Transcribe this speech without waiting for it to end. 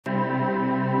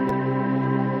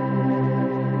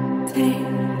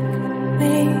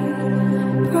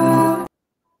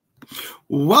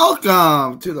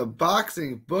Welcome to the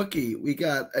Boxing Bookie. We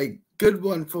got a good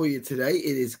one for you today.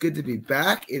 It is good to be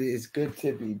back. It is good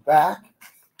to be back.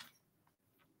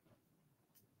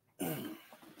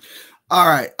 All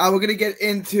right. We're going to get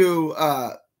into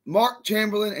Mark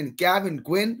Chamberlain and Gavin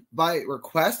Gwynne by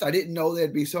request. I didn't know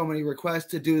there'd be so many requests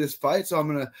to do this fight, so I'm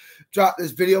going to drop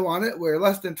this video on it. We're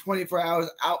less than 24 hours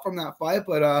out from that fight,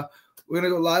 but we're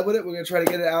going to go live with it. We're going to try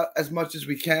to get it out as much as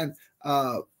we can.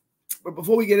 But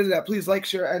before we get into that, please like,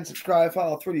 share, and subscribe.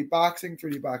 Follow 3D Boxing,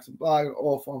 3D Boxing Blog, on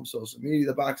all forms of social media.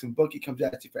 The Boxing Bookie comes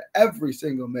at you for every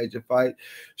single major fight,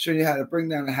 showing you how to bring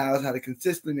down the house, how to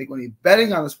consistently make money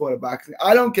betting on the sport of boxing.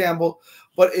 I don't gamble,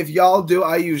 but if y'all do,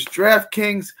 I use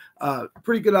DraftKings.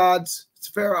 Pretty good odds. It's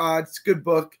fair odds. It's a good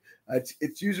book.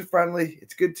 It's user-friendly.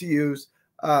 It's good to use.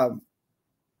 I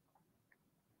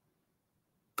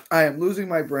am losing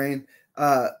my brain.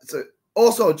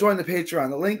 Also, join the Patreon.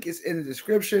 The link is in the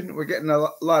description. We're getting a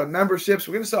lot of memberships.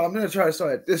 I'm going to try to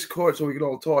start a Discord so we can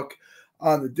all talk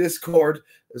on the Discord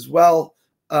as well.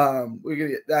 We're going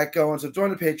to get that going. So join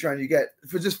the Patreon. You get,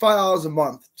 for just $5 a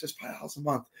month,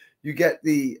 you get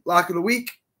the Lock of the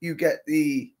Week. You get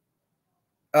the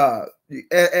you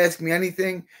Ask Me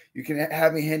Anything. You can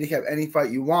have me handicap any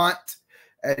fight you want.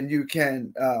 And you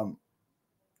can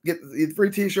get the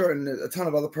free t-shirt and a ton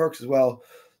of other perks as well.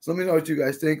 So let me know what you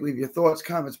guys think. Leave your thoughts,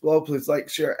 comments below. Please like,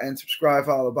 share, and subscribe.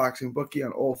 Follow the Boxing Bookie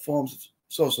on all forms of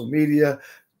social media.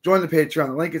 Join the Patreon.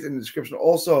 The link is in the description.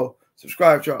 Also,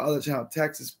 subscribe to our other channel,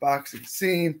 Texas Boxing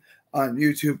Scene, on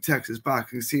YouTube, Texas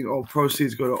Boxing Scene. All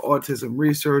proceeds go to autism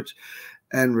research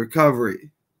and recovery.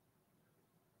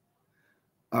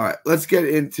 All right, let's get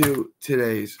into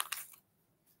today's.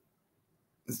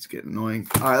 It's getting annoying.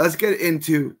 All right, let's get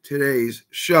into today's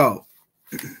show.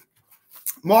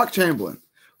 Mark Chamberlain.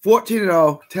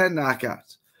 14-0, 10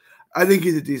 knockouts. I think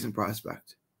he's a decent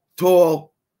prospect.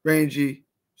 Tall, rangy,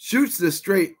 shoots the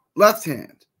straight left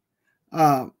hand.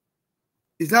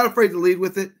 He's not afraid to lead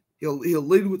with it. He'll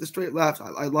lead with the straight left.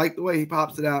 I like the way he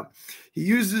pops it out. He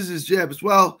uses his jab as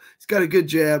well. He's got a good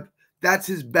jab. That's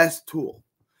his best tool.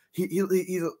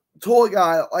 He's a tall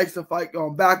guy that likes to fight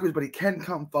going backwards, but he can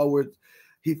come forward.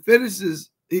 He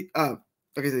finishes. Like I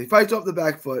said, he fights off the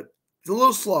back foot. He's a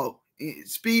little slow.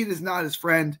 Speed is not his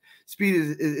friend. Speed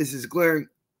is his glaring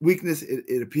weakness,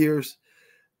 it appears.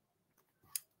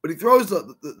 But he throws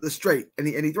the straight, and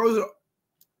he throws it.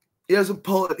 He doesn't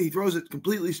pull it. He throws it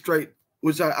completely straight,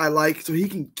 which I like. So he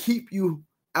can keep you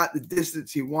at the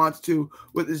distance he wants to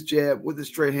with his jab, with his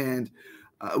straight hand,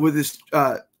 with his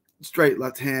straight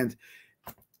left hand.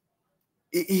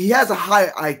 He has a high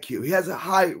IQ. He has a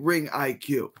high ring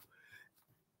IQ.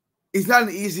 He's not an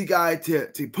easy guy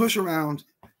to push around.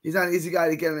 He's not an easy guy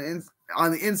to get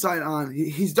on the inside on.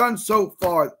 He's done so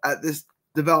far at this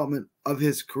development of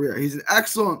his career. He's an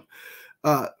excellent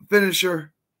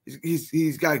finisher.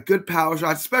 He's got good power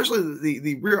shots, especially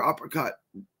the rear uppercut.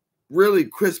 Really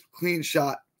crisp, clean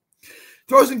shot.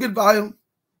 Throws in good volume.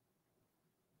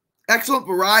 Excellent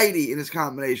variety in his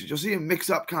combinations. You'll see him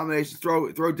mix up combinations,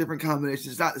 throw different combinations.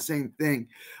 It's not the same thing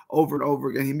over and over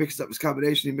again. He mixes up his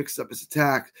combination. He mixes up his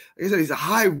attack. Like I said, he's a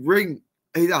high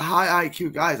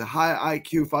IQ guy. He's a high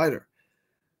IQ fighter.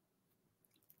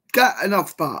 Got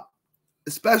enough pop,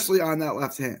 especially on that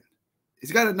left hand.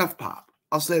 He's got enough pop.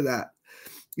 I'll say that.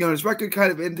 You know, his record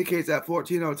kind of indicates that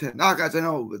 14-0, 10 knockouts. I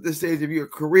know at this stage of your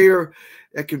career,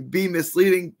 it can be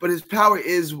misleading, but his power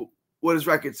is what his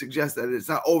record suggests. That it's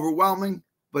not overwhelming,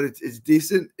 but it's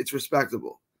decent. It's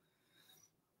respectable.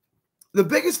 The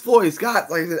biggest flaw he's got,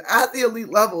 like I said, at the elite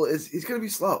level, is he's going to be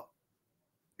slow.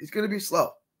 He's going to be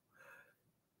slow.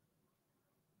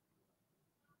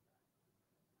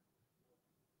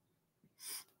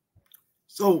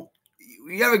 So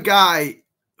you have a guy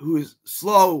who is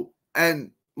slow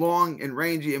and long and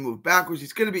rangy and move backwards.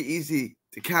 He's going to be easy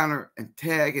to counter and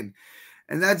tag, and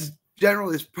that's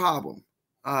generally his problem.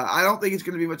 I don't think it's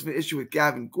going to be much of an issue with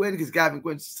Gavin Gwynne, because Gavin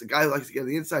Gwynne's just a guy who likes to get on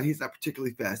the inside. He's not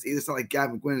particularly fast either. It's not like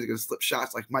Gavin Gwynne is going to slip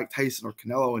shots like Mike Tyson or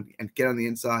Canelo and get on the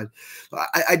inside. So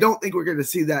I don't think we're going to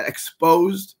see that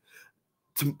exposed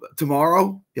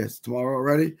tomorrow. Yes, tomorrow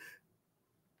already.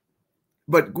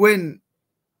 But Gwynne,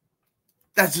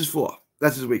 that's his flaw.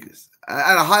 That's his weakness.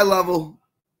 At a high level,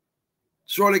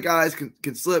 shorter guys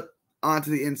can slip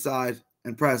onto the inside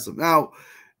and press him. Now,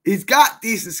 he's got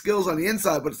decent skills on the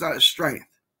inside, but it's not his strength.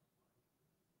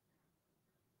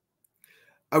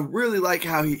 I really like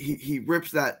how he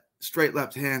rips that straight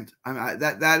left hand. I mean,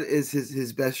 that is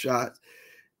his best shot.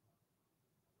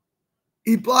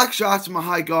 He blocks shots from a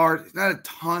high guard. He's not a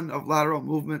ton of lateral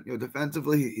movement.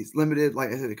 Defensively, he's limited.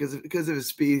 Like I said, because of his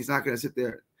speed, he's not going to sit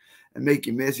there and make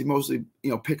you miss. He mostly,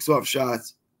 picks off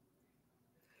shots.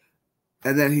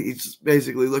 And then he's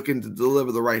basically looking to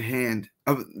deliver the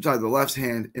the left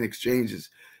hand in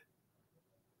exchanges.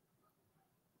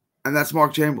 And that's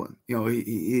Mark Chamberlain. He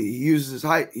uses his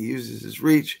height, he uses his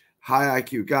reach, high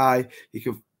IQ guy. He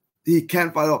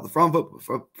can fight off the front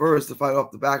foot first to fight off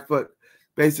the back foot.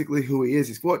 Basically who he is.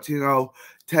 He's 14-0,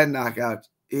 10 knockouts.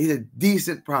 He's a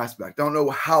decent prospect. Don't know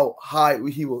how high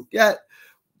he will get,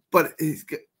 but he's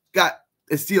got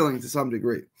a ceiling to some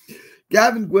degree.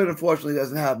 Gavin Gwynne, unfortunately,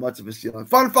 doesn't have much of a ceiling.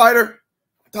 Fun fighter,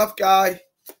 tough guy.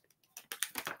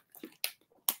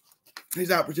 He's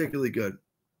not particularly good.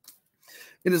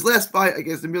 In his last fight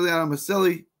against Emiliano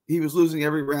Maselli, he was losing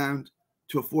every round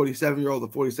to a 47-year-old. A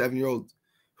 47-year-old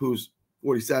who's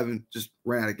 47 just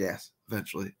ran out of gas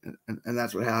eventually, and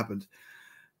that's what happened.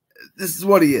 This is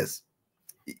what he is.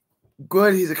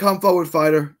 Good. He's a come-forward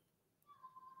fighter.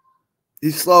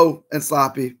 He's slow and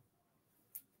sloppy.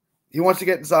 He wants to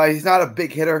get inside. He's not a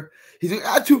big hitter. He's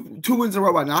got two wins in a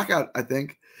row by knockout, I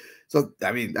think. So,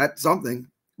 I mean, that's something.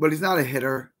 But he's not a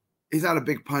hitter. He's not a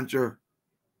big puncher.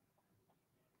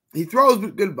 He throws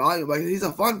with good volume. Like, he's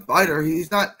a fun fighter. He's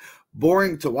not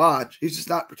boring to watch. He's just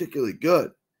not particularly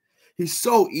good. He's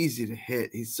so easy to hit.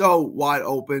 He's so wide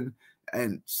open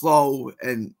and slow,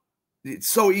 and it's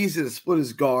so easy to split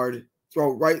his guard, throw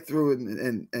right through,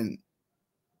 and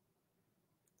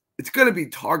it's going to be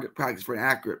target practice for an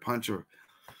accurate puncher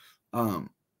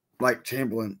like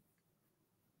Chamberlain.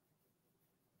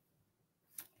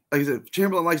 Like I said,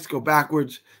 Chamberlain likes to go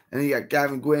backwards, and then you got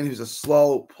Gavin Gwynne, who's a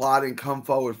slow, plodding,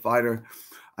 come-forward fighter.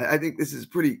 I think this is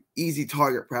pretty easy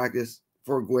target practice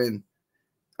for Gwynne.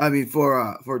 I mean,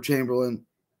 for Chamberlain.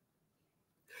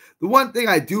 The one thing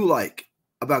I do like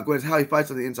about Gwynne is how he fights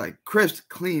on the inside. Crisp,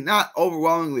 clean, not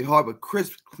overwhelmingly hard, but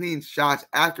crisp, clean shots,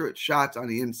 accurate shots on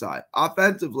the inside.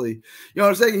 Offensively, I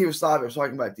was saying he was sloppy. I was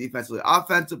talking about defensively.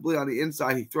 Offensively, on the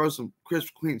inside, he throws some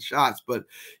crisp, clean shots, but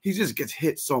he just gets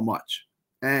hit so much.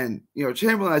 And,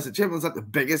 Chamberlain, I said, Chamberlain's not the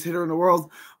biggest hitter in the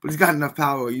world, but he's got enough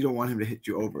power where you don't want him to hit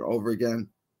you over and over again.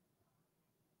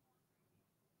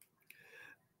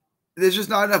 There's just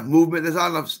not enough movement. There's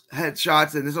not enough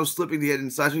headshots, and there's no slipping the head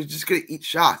inside. So he's just going to eat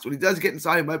shots. When he does get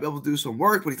inside, he might be able to do some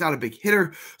work, but he's not a big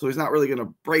hitter, so he's not really going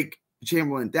to break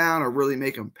Chamberlain down or really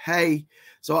make him pay.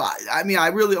 So, I mean, I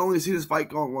really only see this fight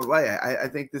going one way. I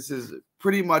think this is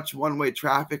pretty much one-way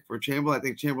traffic for Chamberlain. I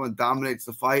think Chamberlain dominates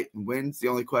the fight and wins. The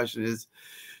only question is,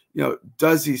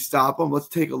 does he stop him? Let's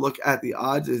take a look at the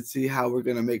odds and see how we're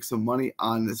going to make some money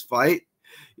on this fight.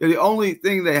 The only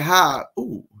thing they have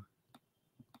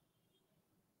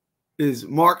is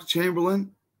Mark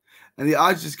Chamberlain, and the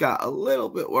odds just got a little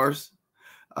bit worse.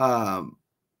 And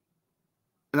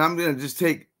I'm going to just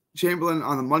take Chamberlain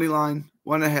on the money line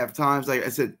 1.5 times. Like I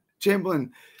said,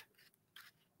 Chamberlain,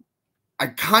 I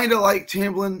kind of like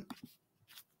Chamberlain,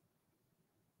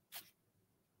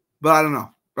 but I don't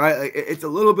know, right? Like, it's a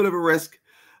little bit of a risk.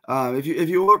 If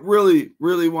you really,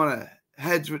 really want to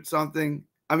hedge with something,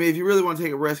 I mean, if you really want to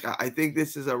take a risk, I think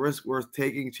this is a risk worth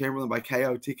taking. Chamberlain by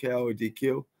KO, TKO, or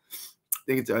DQ. I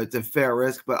think it's a fair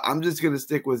risk, but I'm just going to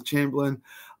stick with Chamberlain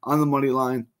on the money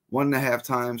line 1.5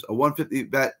 times. A 150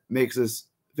 bet makes us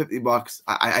 $50.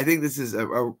 I think this is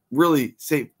a really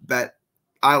safe bet.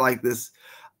 I like this.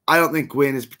 I don't think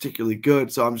Gwynne is particularly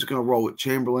good, so I'm just going to roll with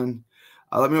Chamberlain.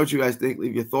 Let me know what you guys think.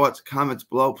 Leave your thoughts, comments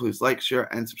below. Please like,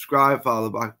 share, and subscribe. Follow the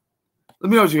box. Let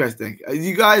me know what you guys think.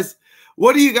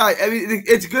 What do you guys? I mean,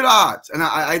 it's good odds, and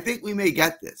I think we may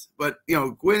get this. But,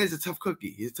 Gwynne is a tough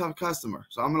cookie. He's a tough customer.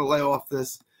 So I'm going to lay off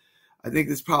this. I think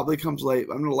this probably comes late.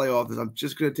 I'm going to lay off this. I'm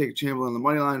just going to take Chamberlain on the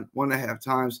money line 1.5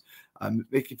 times.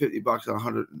 Making $50 on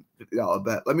a $150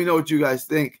 bet. Let me know what you guys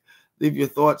think. Leave your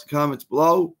thoughts, comments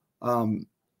below. Join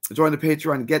the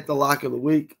Patreon. Get the lock of the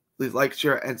week. Please like,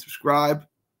 share, and subscribe.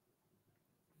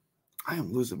 I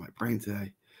am losing my brain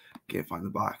today. Can't find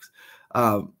the box.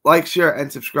 Like, share,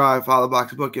 and subscribe. Follow the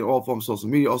box book in all forms of social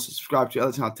media. Also subscribe to the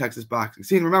Other Town Texas Boxing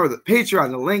Scene. Remember the Patreon.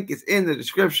 The link is in the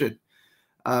description.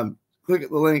 Click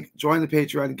the link. Join the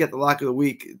Patreon. Get the lock of the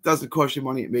week. It doesn't cost you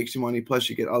money. It makes you money. Plus,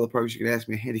 you get other perks. You can ask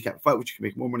me a handicap fight, which you can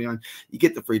make more money on. You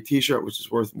get the free T-shirt, which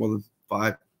is worth more than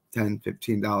 $5, $10,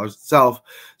 $15 itself.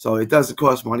 So it doesn't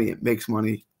cost money. It makes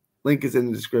money. Link is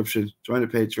in the description. Join the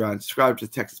Patreon. Subscribe to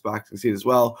the Texas Boxing Scene as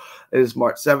well. It is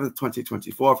March 7th,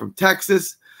 2024. From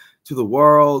Texas to the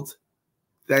world.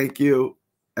 Thank you,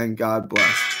 and God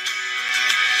bless.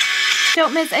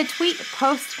 Don't miss a tweet,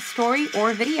 post, story,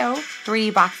 or video.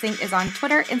 3D Boxing is on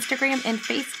Twitter, Instagram, and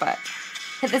Facebook.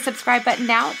 Hit the subscribe button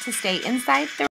now to stay inside the